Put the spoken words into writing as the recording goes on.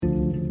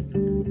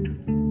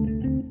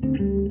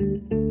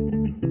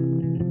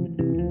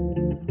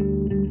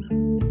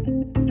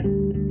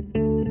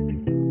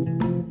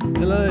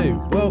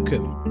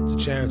welcome to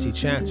Charity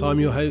Chat. I'm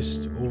your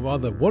host, or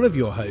rather one of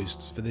your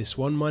hosts for this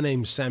one. My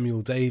name's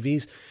Samuel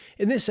Davies.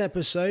 In this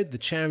episode, the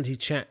Charity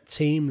Chat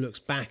team looks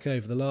back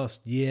over the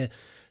last year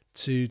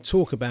to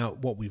talk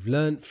about what we've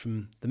learnt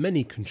from the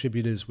many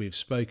contributors we've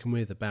spoken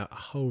with about a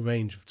whole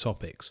range of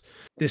topics.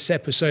 This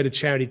episode of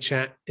Charity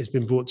Chat has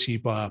been brought to you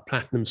by our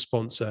platinum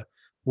sponsor,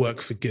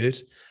 Work for Good,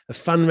 a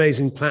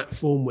fundraising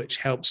platform which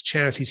helps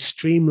charities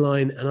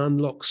streamline and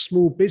unlock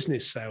small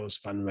business sales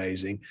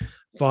fundraising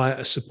via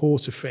a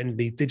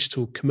supporter-friendly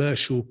digital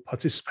commercial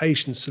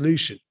participation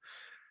solution.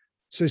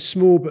 So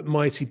small but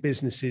mighty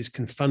businesses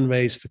can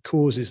fundraise for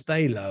causes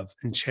they love,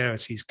 and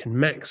charities can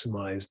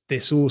maximise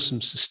this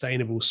awesome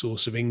sustainable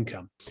source of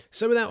income.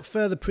 So without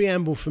further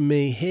preamble from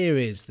me, here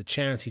is the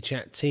Charity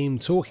Chat team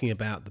talking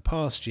about the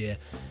past year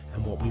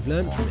and what we've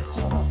learned from it.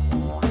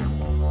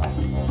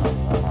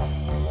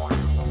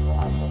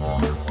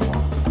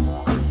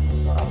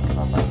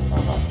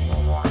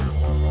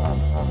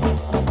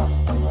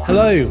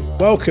 Hello,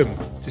 welcome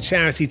to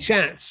Charity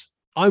Chat.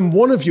 I'm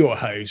one of your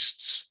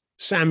hosts,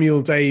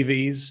 Samuel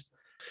Davies.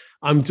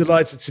 I'm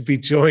delighted to be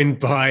joined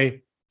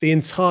by the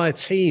entire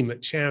team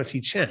at Charity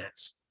Chat.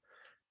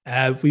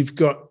 We've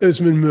got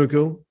Usman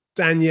Mughal,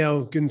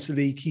 Danielle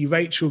Guntaliki,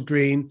 Rachel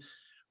Green.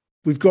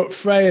 We've got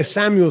Freya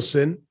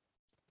Samuelson,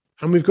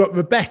 and we've got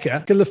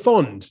Rebecca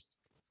Lafond.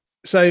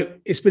 So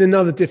it's been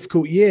another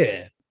difficult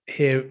year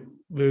here.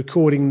 We're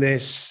recording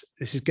this.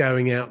 This is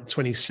going out the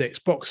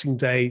 26th, Boxing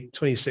Day,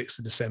 26th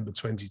of December,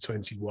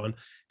 2021.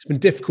 It's been a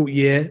difficult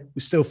year.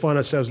 We still find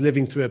ourselves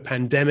living through a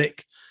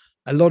pandemic.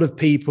 A lot of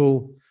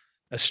people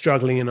are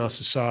struggling in our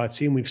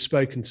society, and we've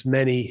spoken to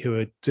many who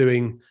are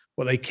doing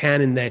what they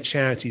can in their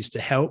charities to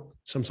help.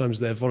 Sometimes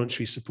they're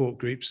voluntary support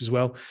groups as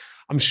well.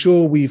 I'm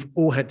sure we've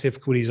all had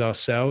difficulties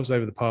ourselves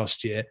over the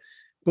past year,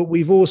 but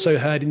we've also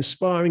heard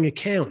inspiring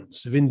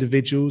accounts of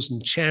individuals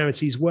and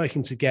charities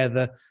working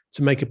together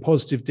to make a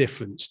positive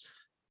difference.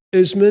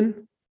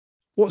 Usman,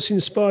 what's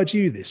inspired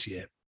you this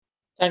year?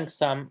 Thanks,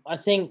 Sam. I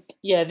think,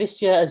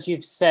 this year, as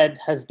you've said,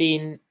 has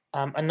been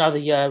another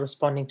year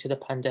responding to the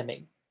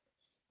pandemic.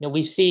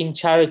 We've seen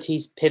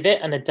charities pivot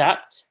and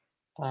adapt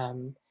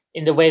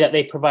in the way that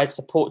they provide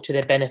support to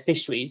their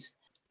beneficiaries.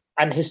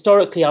 And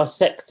historically, our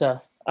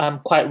sector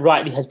quite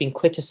rightly has been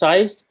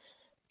criticised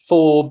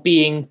for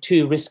being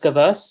too risk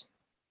averse.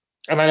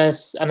 And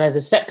as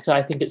a sector,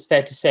 I think it's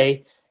fair to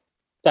say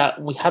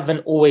that we haven't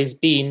always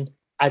been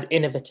as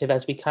innovative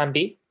as we can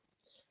be.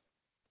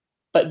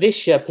 But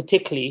this year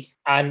particularly,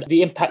 and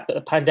the impact that the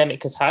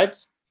pandemic has had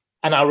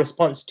and our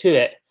response to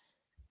it,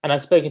 and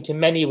I've spoken to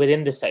many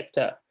within the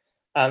sector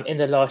in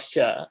the last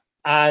year,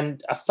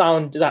 and I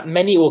found that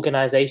many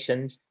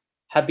organisations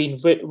have been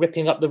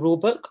ripping up the rule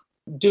book,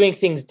 doing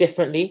things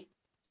differently,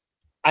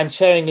 and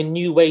sharing a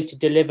new way to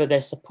deliver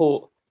their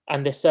support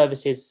and their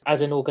services as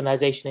an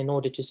organisation in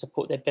order to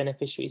support their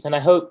beneficiaries. And I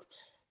hope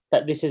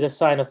that this is a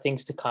sign of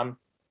things to come.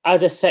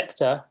 As a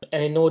sector,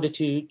 and in order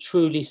to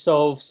truly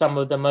solve some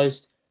of the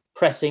most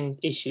pressing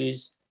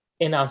issues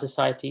in our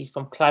society,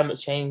 from climate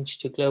change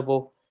to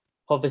global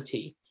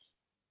poverty,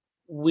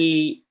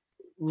 we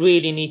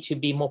really need to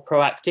be more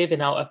proactive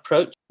in our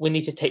approach. We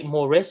need to take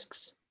more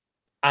risks,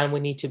 and we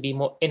need to be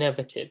more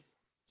innovative.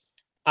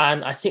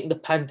 And I think the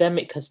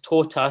pandemic has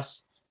taught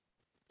us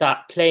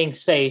that playing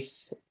safe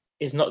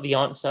is not the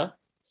answer,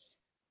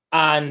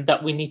 and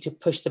that we need to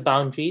push the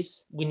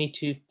boundaries. We need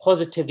to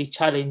positively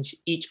challenge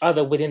each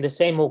other within the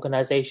same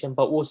organization,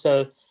 but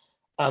also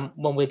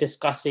when we're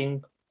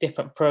discussing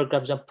different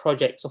programs and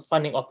projects or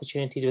funding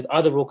opportunities with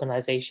other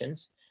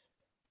organizations,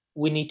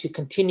 we need to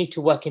continue to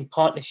work in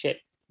partnership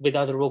with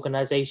other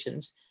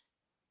organizations,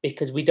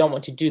 because we don't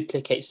want to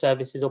duplicate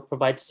services or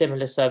provide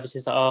similar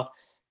services that are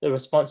the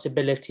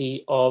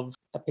responsibility of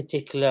a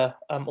particular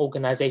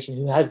organization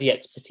who has the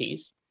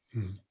expertise.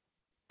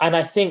 And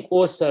I think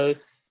also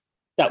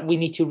that we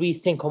need to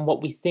rethink on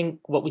what we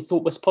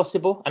thought was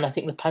possible. And I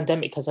think the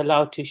pandemic has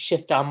allowed to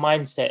shift our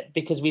mindset,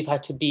 because we've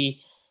had to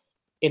be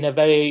in a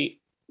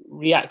very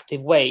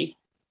reactive way.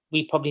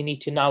 We probably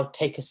need to now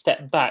take a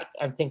step back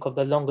and think of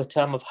the longer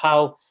term of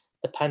how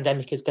the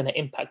pandemic is going to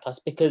impact us.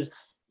 Because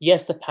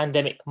yes, the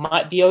pandemic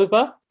might be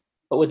over,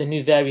 but with a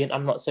new variant,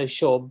 I'm not so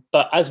sure.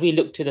 But as we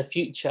look to the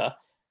future,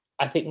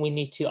 I think we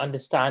need to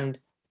understand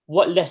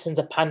what lessons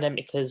a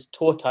pandemic has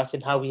taught us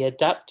and how we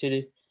adapt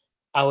to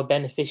our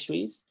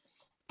beneficiaries,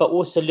 but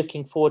also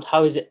looking forward,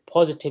 how is it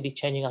positively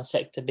changing our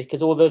sector?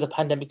 Because although the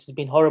pandemic has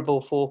been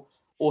horrible for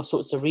all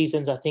sorts of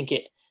reasons, I think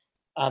it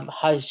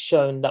has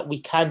shown that we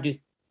can do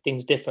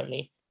things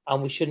differently,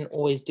 and we shouldn't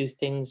always do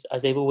things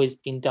as they've always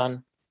been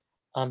done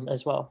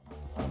as well.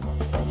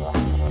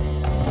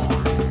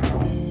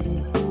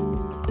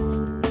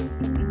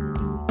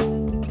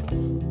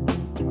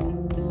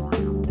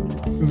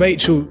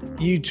 Rachel,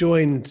 you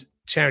joined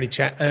Charity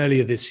Chat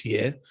earlier this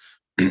year.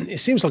 It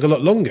seems like a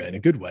lot longer in a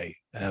good way.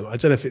 I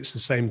don't know if it's the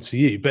same to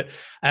you, but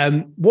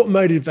what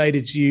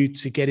motivated you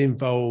to get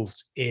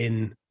involved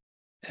in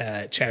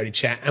Charity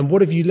Chat, and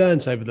what have you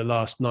learned over the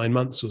last 9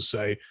 months or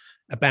so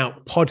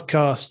about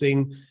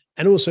podcasting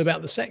and also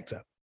about the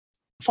sector?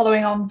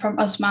 following on from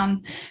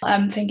Usman,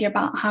 thinking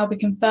about how we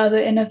can further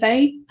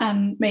innovate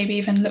and maybe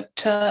even look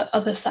to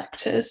other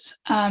sectors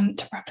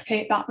to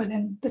replicate that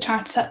within the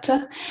charity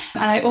sector.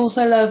 And I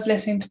also love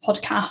listening to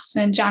podcasts.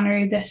 And in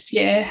January this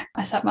year,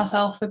 I set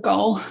myself the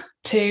goal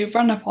to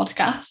run a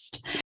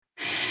podcast.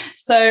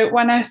 So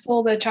when I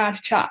saw the Charity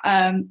Chat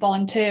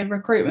volunteer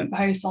recruitment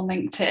post on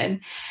LinkedIn,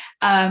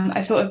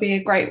 I thought it'd be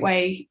a great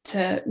way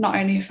to not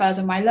only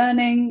further my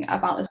learning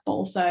about this, but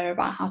also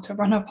about how to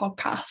run a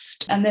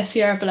podcast. And this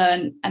year I've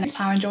learned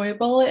how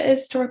enjoyable it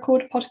is to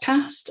record a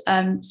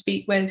podcast,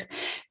 speak with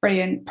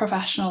brilliant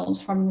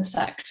professionals from the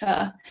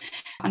sector.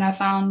 And I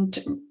found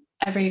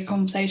every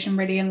conversation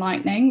really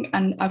enlightening.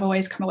 And I've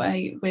always come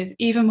away with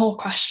even more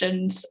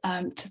questions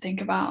to think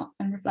about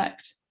and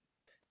reflect.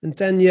 And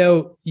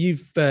Danielle, you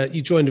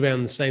joined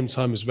around the same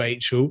time as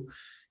Rachel,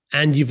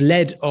 and you've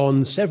led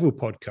on several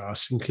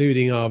podcasts,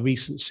 including our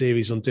recent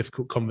series on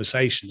difficult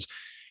conversations.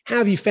 How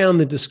have you found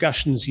the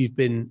discussions you've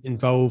been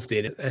involved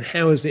in, and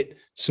how has it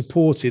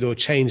supported or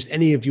changed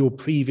any of your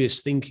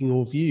previous thinking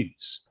or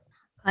views?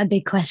 A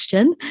big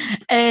question.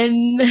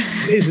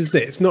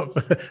 It's not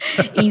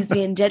ease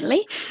me in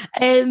gently.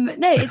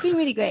 No, it's been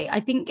really great. I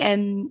think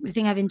the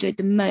thing I've enjoyed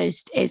the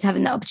most is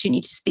having the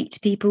opportunity to speak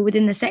to people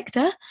within the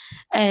sector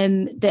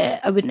that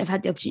I wouldn't have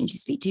had the opportunity to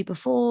speak to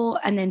before,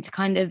 and then to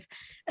kind of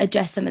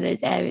address some of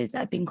those areas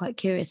that I've been quite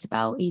curious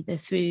about, either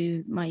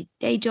through my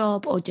day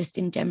job or just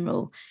in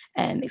general,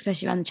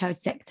 especially around the charity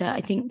sector. I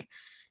think,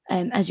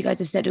 as you guys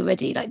have said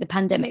already, like the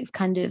pandemic's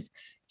kind of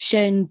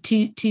shown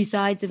two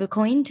sides of a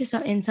coin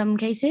in some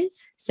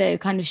cases. So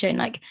kind of shown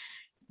like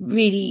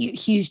really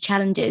huge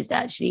challenges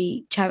that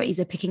actually charities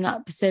are picking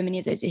up so many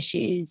of those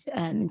issues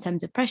in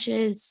terms of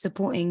pressures,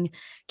 supporting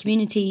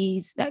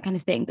communities, that kind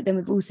of thing. But then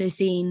we've also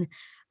seen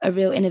a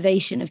real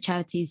innovation of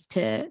charities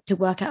to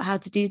work out how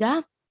to do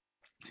that.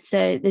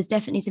 So there's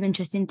definitely some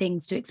interesting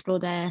things to explore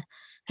there,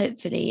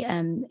 hopefully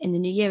in the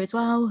new year as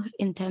well,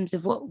 in terms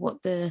of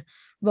what the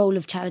role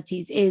of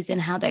charities is and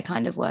how they're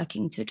kind of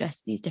working to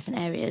address these different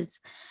areas.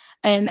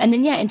 And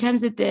then, in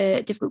terms of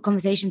the Difficult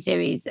Conversation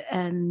series,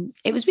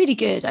 it was really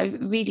good. I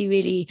really,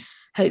 really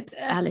hope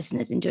our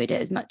listeners enjoyed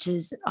it as much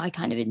as I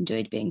kind of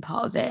enjoyed being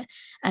part of it,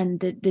 and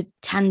the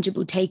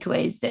tangible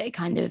takeaways that it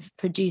kind of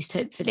produced,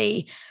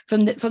 hopefully,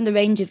 from the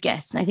range of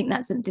guests. And I think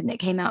that's something that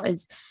came out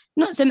as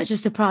not so much a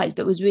surprise,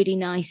 but was really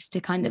nice to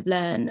kind of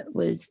learn,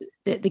 was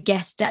that the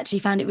guests actually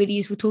found it really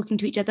useful talking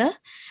to each other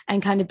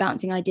and kind of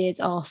bouncing ideas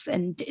off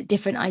and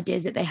different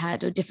ideas that they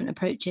had or different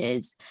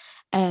approaches.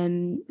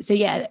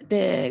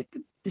 The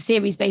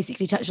series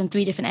basically touched on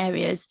 3 different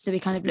areas. So we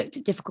kind of looked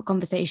at difficult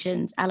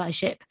conversations,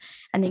 allyship,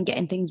 and then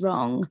getting things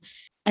wrong.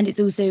 And it's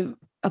also,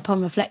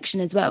 upon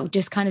reflection as well,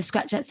 just kind of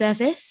scratch that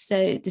surface.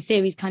 So the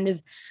series kind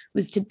of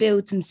was to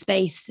build some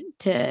space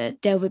to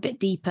delve a bit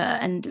deeper,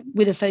 and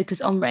with a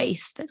focus on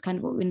race. That's kind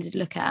of what we wanted to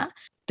look at.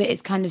 But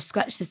it's kind of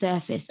scratched the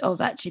surface of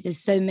actually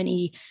there's so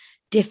many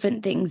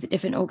different things that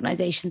different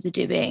organizations are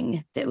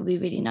doing that would be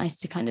really nice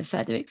to kind of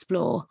further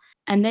explore.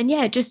 And then,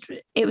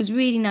 it was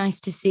really nice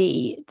to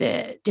see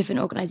that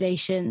different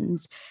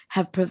organizations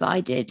have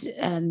provided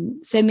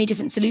so many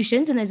different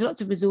solutions, and there's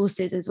lots of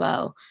resources as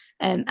well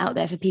out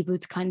there for people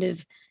to kind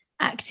of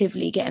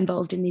actively get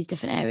involved in these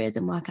different areas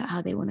and work out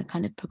how they want to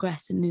kind of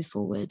progress and move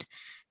forward.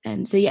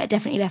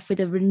 Definitely left with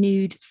a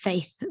renewed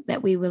faith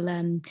that we will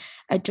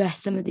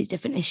address some of these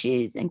different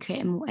issues and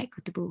create a more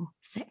equitable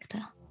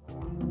sector.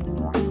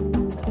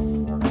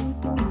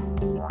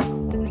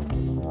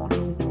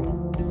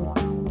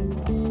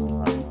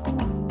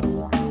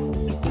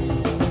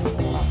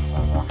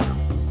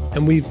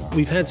 And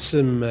we've had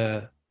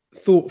some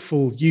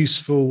thoughtful,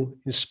 useful,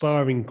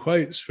 inspiring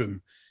quotes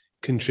from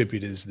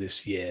contributors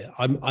this year.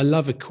 I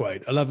love a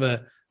quote. I love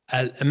a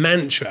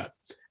mantra,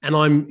 and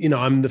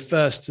I'm the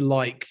first to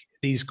like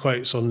these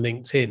quotes on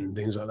LinkedIn,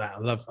 things like that.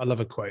 I love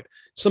a quote,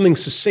 something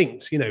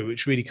succinct,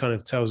 which really kind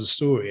of tells a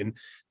story.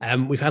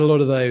 And we've had a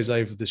lot of those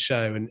over the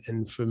show.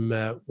 And from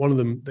one of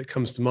them that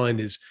comes to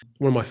mind is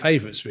one of my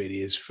favorites.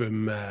 Really, is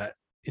from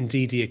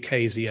Ndidi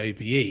Akazi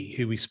OBE,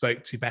 who we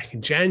spoke to back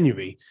in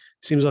January.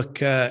 Seems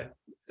like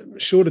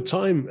shorter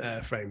time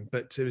frame,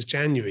 but it was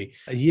January,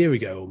 a year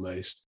ago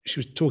almost. She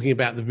was talking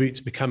about the route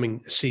to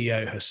becoming a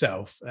CEO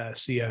herself,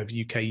 CEO of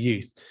UK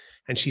Youth.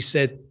 And she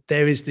said,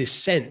 there is this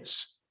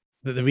sense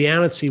that the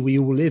reality we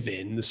all live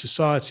in, the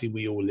society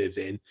we all live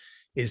in,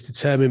 is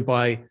determined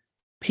by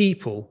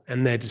people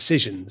and their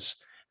decisions.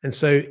 And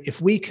so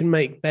if we can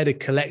make better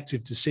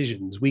collective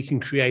decisions, we can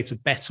create a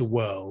better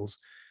world.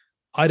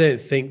 I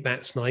don't think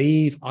that's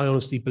naive. I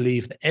honestly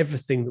believe that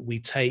everything that we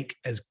take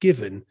as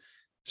given,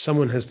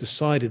 someone has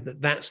decided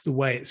that that's the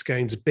way it's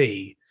going to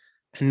be,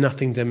 and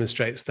nothing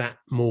demonstrates that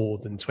more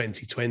than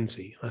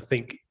 2020. I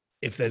think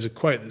if there's a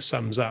quote that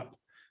sums up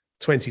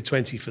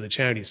 2020 for the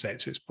charity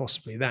sector, it's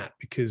possibly that,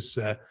 because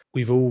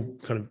we've all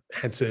kind of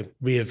had to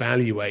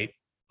reevaluate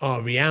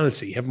our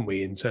reality, haven't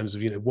we, in terms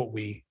of what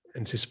we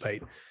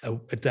anticipate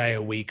a day,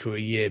 a week, or a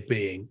year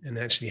being, and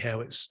actually how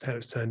it's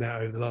turned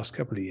out over the last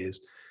couple of years.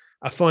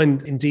 I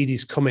find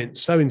Ndidi's comment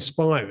so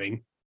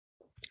inspiring,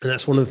 And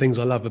that's one of the things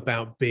I love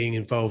about being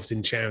involved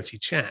in Charity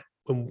Chat.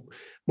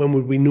 When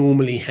would we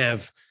normally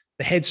have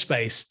the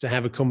headspace to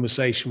have a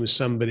conversation with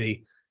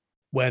somebody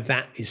where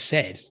that is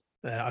said?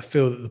 I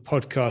feel that the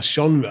podcast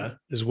genre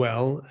as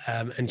well,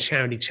 and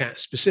Charity Chat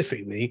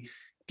specifically,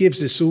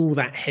 gives us all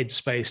that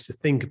headspace to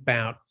think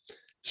about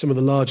some of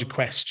the larger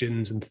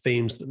questions and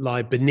themes that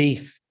lie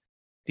beneath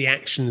the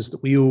actions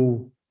that we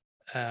all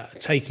are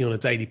taking on a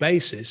daily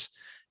basis.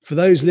 For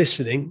those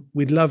listening,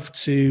 we'd love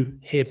to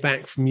hear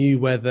back from you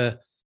whether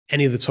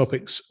any of the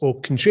topics or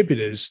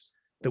contributors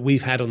that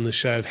we've had on the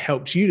show have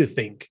helped you to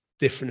think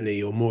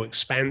differently or more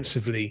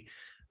expansively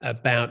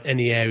about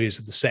any areas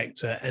of the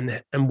sector,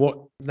 and what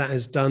that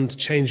has done to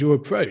change your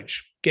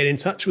approach. Get in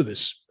touch with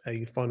us.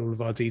 You can find all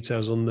of our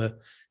details on the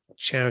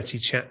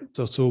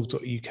charitychat.org.uk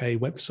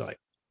website.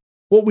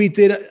 What we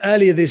did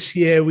earlier this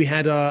year, we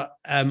had our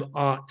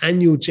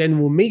annual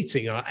general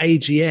meeting, our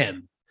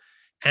AGM.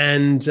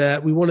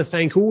 And we want to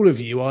thank all of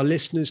you, our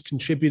listeners,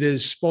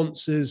 contributors,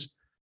 sponsors,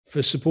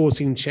 for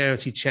supporting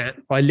Charity Chat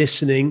by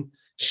listening,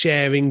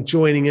 sharing,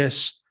 joining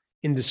us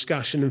in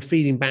discussion and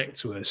feeding back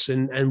to us.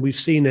 And we've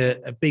seen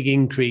a big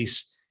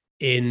increase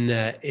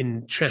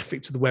in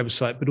traffic to the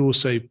website, but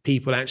also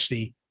people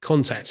actually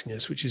contacting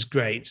us, which is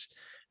great.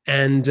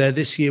 And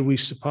this year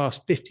we've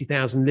surpassed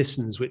 50,000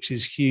 listens, which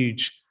is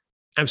huge,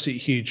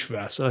 absolutely huge for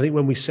us. And I think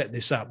when we set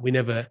this up, we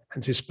never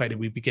anticipated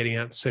we'd be getting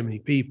out to so many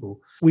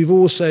people. We've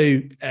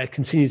also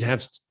continued to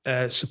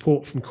have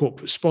support from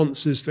corporate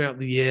sponsors throughout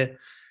the year,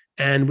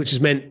 and which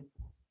has meant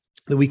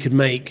that we could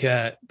make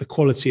the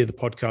quality of the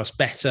podcast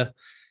better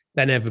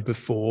than ever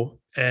before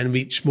and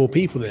reach more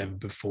people than ever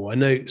before. I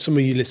know some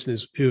of you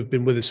listeners who have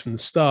been with us from the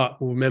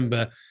start will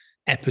remember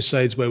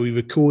episodes where we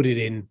recorded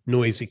in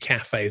noisy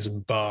cafes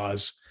and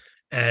bars.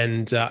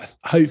 And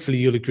hopefully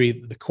you'll agree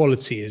that the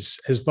quality has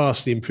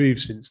vastly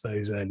improved since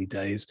those early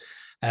days.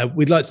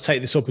 We'd like to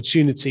take this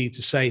opportunity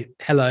to say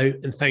hello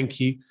and thank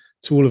you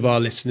to all of our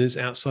listeners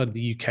outside of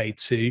the UK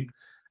too.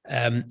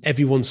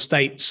 Everyone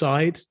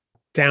stateside,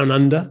 down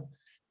under,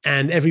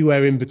 and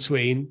everywhere in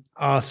between.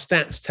 Our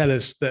stats tell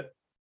us that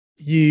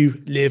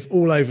you live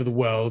all over the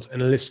world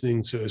and are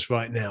listening to us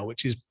right now,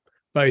 which is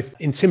both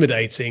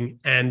intimidating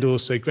and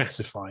also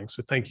gratifying.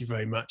 So thank you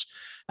very much.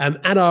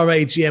 At our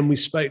AGM, we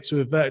spoke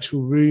to a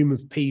virtual room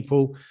of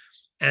people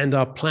and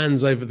our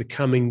plans over the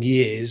coming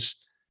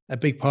years. A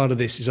big part of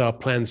this is our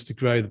plans to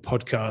grow the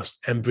podcast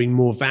and bring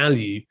more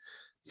value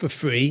for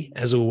free,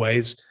 as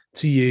always,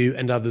 to you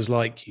and others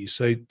like you.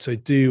 So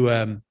do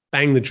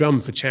bang the drum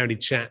for Charity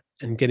Chat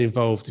and get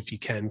involved if you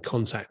can.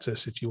 Contact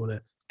us if you want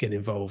to get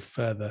involved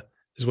further,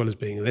 as well as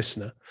being a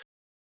listener.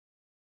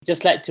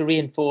 Just like to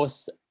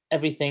reinforce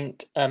everything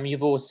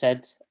you've all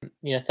said.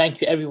 Thank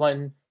you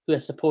everyone who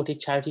has supported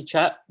Charity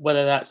Chat,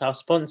 whether that's our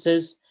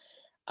sponsors,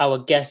 our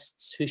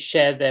guests who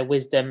share their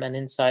wisdom and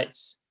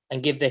insights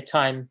and give their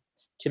time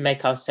to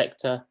make our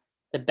sector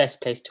the best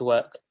place to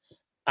work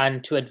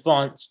and to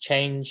advance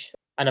change.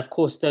 And of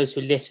course, those who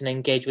listen and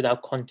engage with our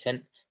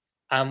content.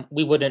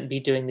 We wouldn't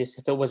be doing this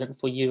if it wasn't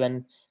for you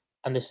and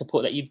the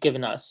support that you've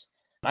given us.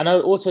 And I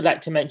would also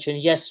like to mention,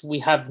 yes, we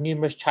have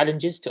numerous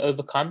challenges to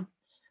overcome,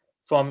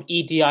 from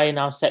EDI in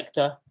our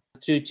sector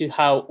through to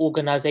how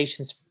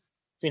organizations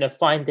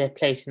find their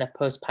place in a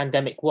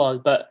post-pandemic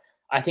world. But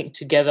I think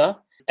together,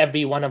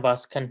 every one of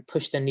us can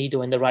push the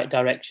needle in the right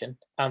direction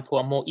for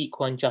a more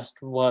equal and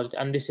just world.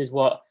 And this is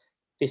what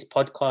this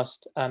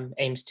podcast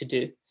aims to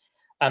do.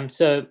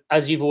 So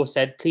as you've all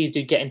said, please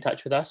do get in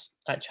touch with us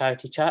at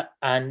Charity Chat.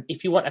 And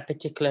if you want a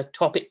particular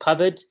topic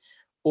covered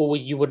or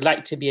you would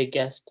like to be a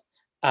guest,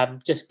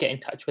 just get in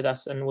touch with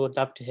us and we would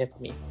love to hear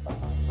from you.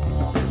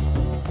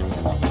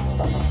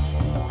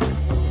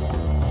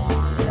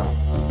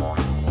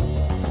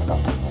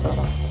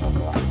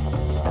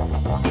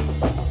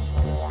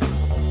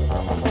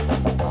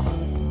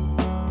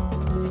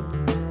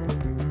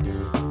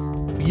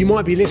 You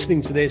might be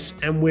listening to this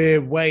and we're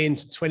way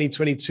into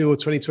 2022 or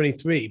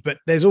 2023, but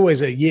there's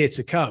always a year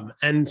to come.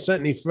 And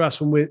certainly for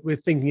us, when we're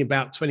thinking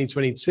about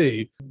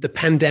 2022, the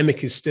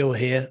pandemic is still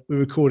here. We're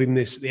recording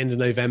this at the end of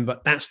November.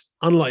 That's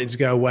unlikely to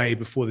go away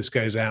before this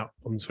goes out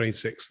on the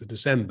 26th of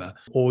December,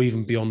 or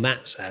even beyond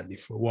that, sadly,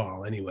 for a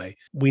while anyway.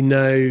 We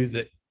know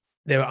that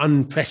there are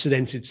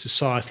unprecedented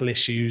societal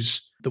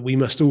issues that we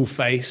must all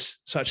face,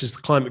 such as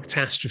the climate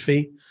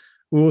catastrophe.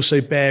 We're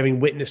also bearing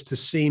witness to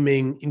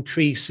seeming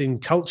increase in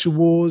culture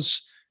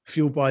wars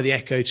fueled by the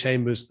echo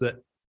chambers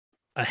that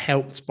are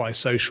helped by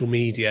social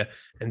media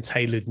and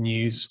tailored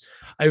news.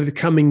 Over the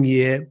coming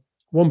year,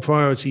 one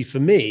priority for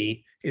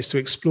me is to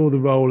explore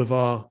the role of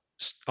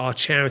our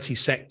charity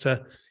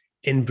sector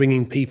in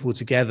bringing people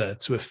together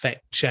to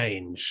effect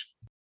change.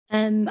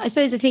 I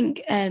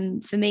think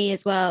for me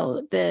as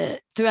well,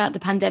 throughout the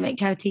pandemic,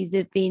 charities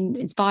have been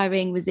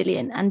inspiring,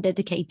 resilient and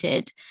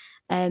dedicated.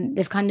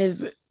 They've kind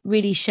of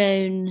really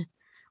shown,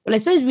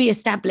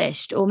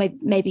 reestablished or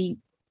maybe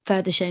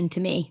further shown to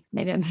me.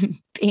 Maybe I'm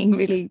being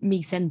really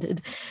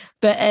me-centered,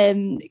 but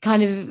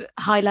kind of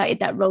highlighted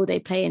that role they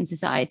play in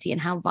society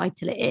and how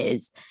vital it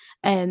is.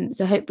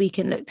 So I hope we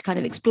can look to kind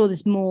of explore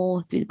this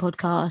more through the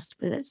podcast,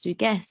 whether that's through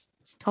guests,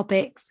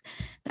 topics,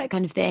 that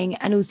kind of thing,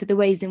 and also the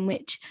ways in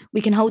which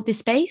we can hold this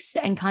space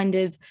and kind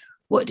of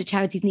what do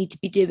charities need to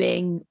be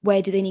doing,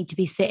 where do they need to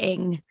be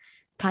sitting,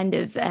 kind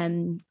of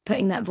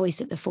putting that voice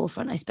at the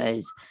forefront, I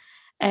suppose.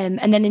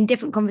 And then in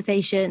different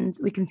conversations,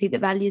 we can see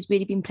that value has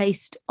really been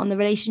placed on the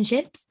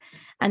relationships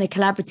and a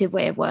collaborative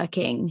way of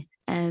working.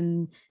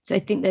 So I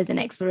think there's an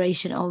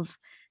exploration of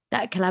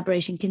that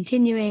collaboration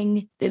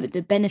continuing,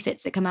 the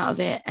benefits that come out of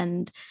it,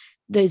 and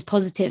those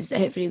positives that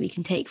hopefully we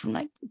can take from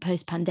like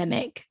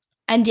post-pandemic.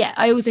 And yeah,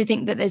 I also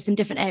think that there's some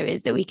different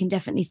areas that we can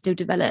definitely still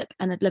develop.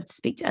 And I'd love to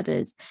speak to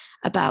others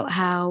about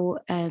how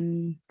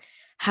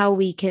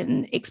we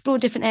can explore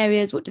different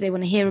areas, what do they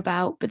want to hear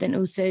about, but then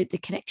also the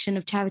connection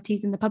of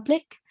charities and the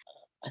public.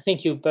 I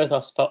think you both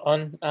are spot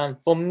on.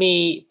 For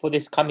me, for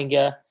this coming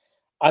year,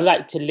 I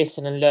like to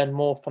listen and learn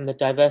more from the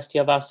diversity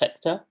of our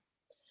sector,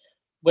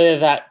 whether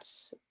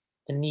that's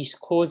the niche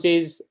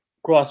causes,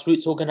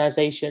 grassroots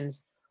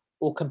organisations,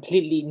 or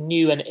completely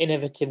new and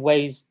innovative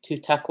ways to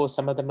tackle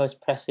some of the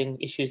most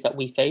pressing issues that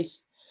we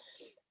face.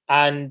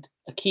 And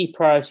a key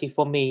priority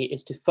for me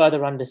is to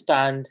further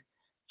understand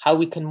how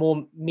we can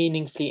more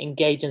meaningfully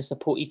engage and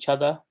support each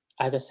other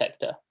as a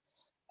sector,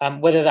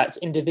 whether that's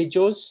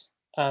individuals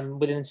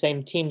within the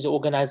same teams or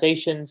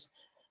organizations,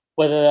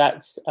 whether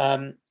that's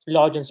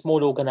large and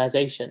small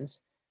organizations,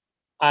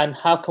 and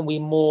how can we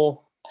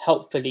more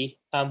helpfully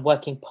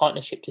work in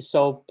partnership to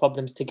solve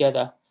problems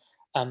together,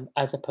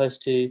 as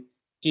opposed to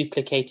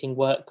duplicating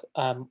work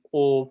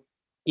or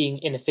being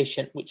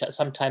inefficient, which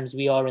sometimes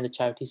we are in the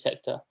charity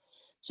sector.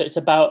 So it's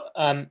about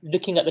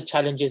looking at the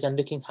challenges and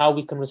looking how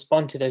we can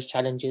respond to those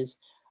challenges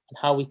and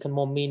how we can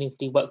more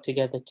meaningfully work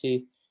together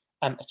to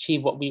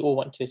achieve what we all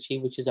want to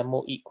achieve, which is a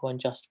more equal and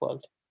just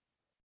world.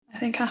 I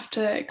think I have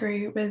to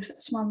agree with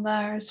Usman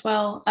there as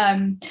well.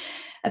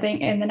 I think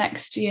in the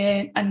next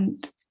year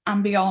and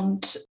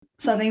beyond,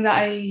 something that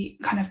I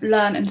kind of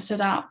learned and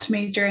stood out to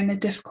me during the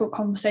Difficult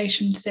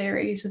Conversation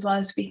series, as well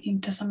as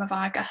speaking to some of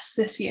our guests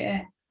this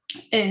year,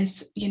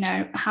 is,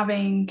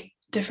 having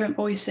different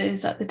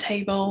voices at the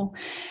table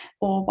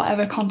or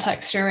whatever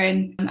context you're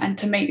in, and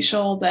to make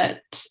sure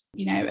that,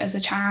 as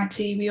a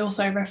charity, we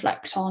also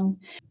reflect on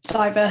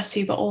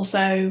diversity, but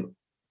also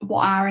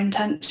what our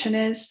intention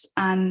is,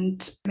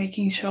 and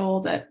making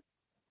sure that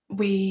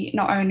we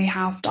not only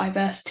have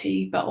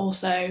diversity, but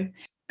also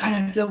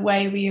kind of the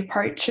way we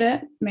approach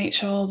it, make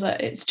sure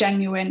that it's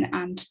genuine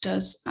and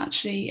does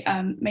actually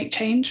make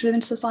change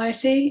within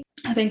society.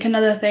 I think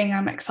another thing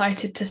I'm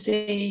excited to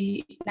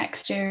see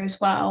next year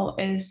as well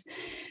is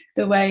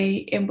the way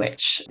in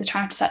which the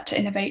charity sector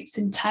innovates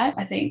in tech.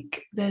 I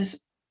think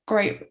there's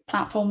great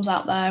platforms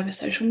out there with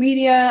social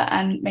media,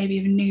 and maybe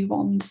even new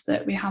ones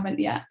that we haven't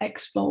yet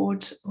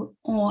explored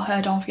or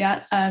heard of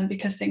yet,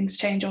 because things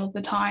change all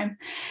the time.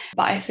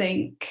 But I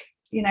think,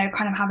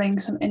 kind of having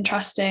some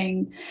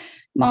interesting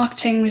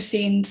marketing, we've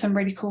seen some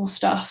really cool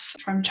stuff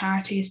from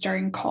charities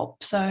during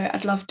COP. So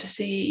I'd love to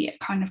see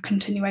a kind of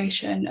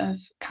continuation of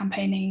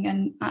campaigning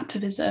and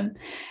activism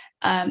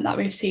that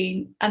we've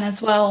seen, and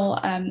as well,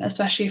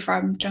 especially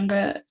from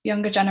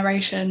younger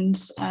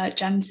generations,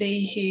 Gen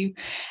Z,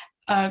 who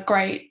are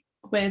great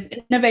with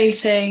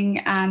innovating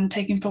and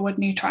taking forward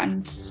new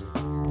trends.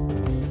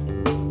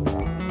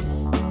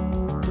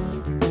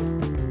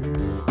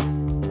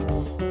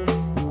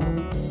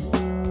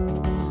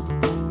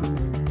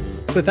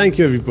 So thank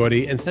you,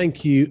 everybody, and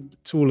thank you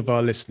to all of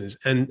our listeners.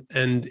 And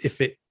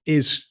if it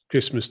is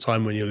Christmas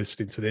time when you're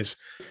listening to this,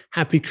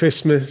 happy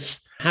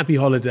Christmas, happy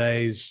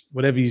holidays,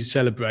 whatever you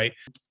celebrate.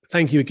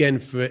 Thank you again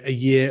for a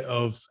year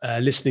of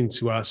listening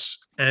to us,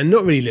 and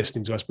not really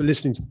listening to us, but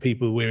listening to the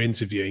people we're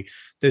interviewing.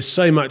 There's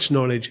so much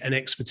knowledge and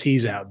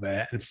expertise out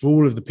there, and for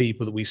all of the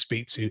people that we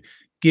speak to,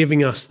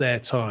 giving us their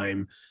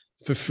time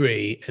for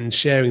free and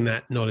sharing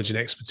that knowledge and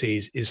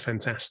expertise is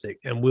fantastic.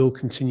 And we'll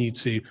continue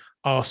to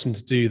ask them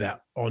to do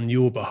that on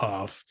your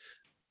behalf,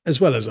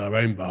 as well as our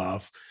own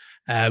behalf.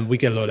 We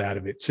get a lot out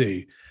of it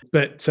too.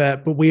 But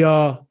we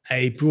are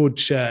a broad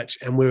church,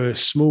 and we're a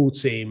small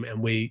team,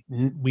 and we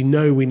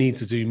know we need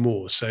to do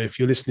more. So if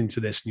you're listening to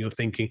this and you're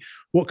thinking,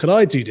 what could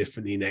I do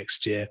differently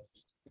next year?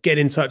 Get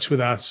in touch with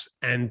us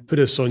and put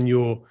us on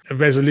your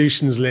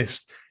resolutions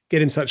list.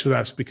 Get in touch with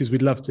us, because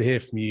we'd love to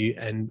hear from you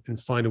and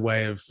find a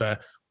way of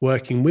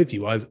working with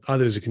you,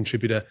 either as a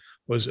contributor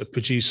or as a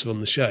producer on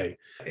the show.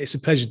 It's a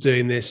pleasure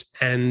doing this,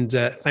 and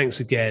thanks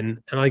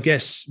again. And I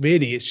guess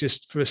really it's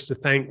just for us to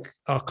thank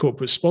our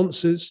corporate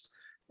sponsors.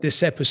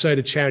 This episode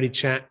of Charity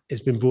Chat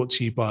has been brought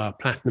to you by our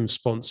platinum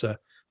sponsor,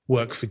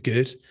 Work for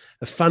Good,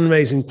 a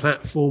fundraising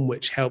platform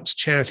which helps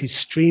charities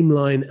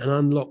streamline and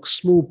unlock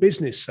small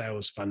business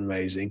sales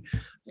fundraising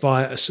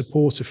via a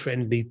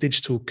supporter-friendly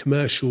digital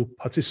commercial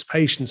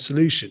participation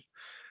solution.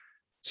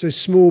 So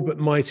small but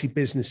mighty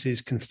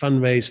businesses can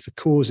fundraise for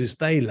causes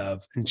they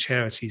love, and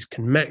charities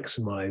can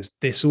maximize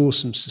this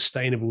awesome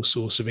sustainable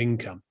source of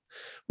income.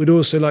 We'd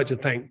also like to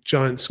thank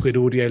Giant Squid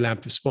Audio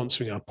Lab for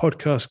sponsoring our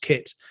podcast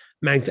kit,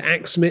 Magda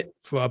Axmit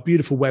for our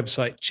beautiful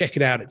website. Check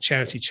it out at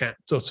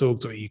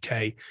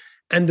charitychat.org.uk.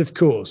 And of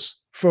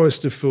course,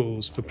 Forest of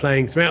Fools for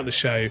playing throughout the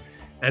show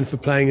and for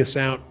playing us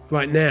out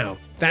right now.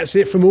 That's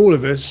it from all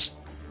of us.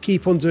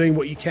 Keep on doing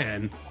what you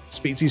can.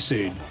 Speak to you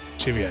soon.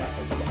 Cheerio.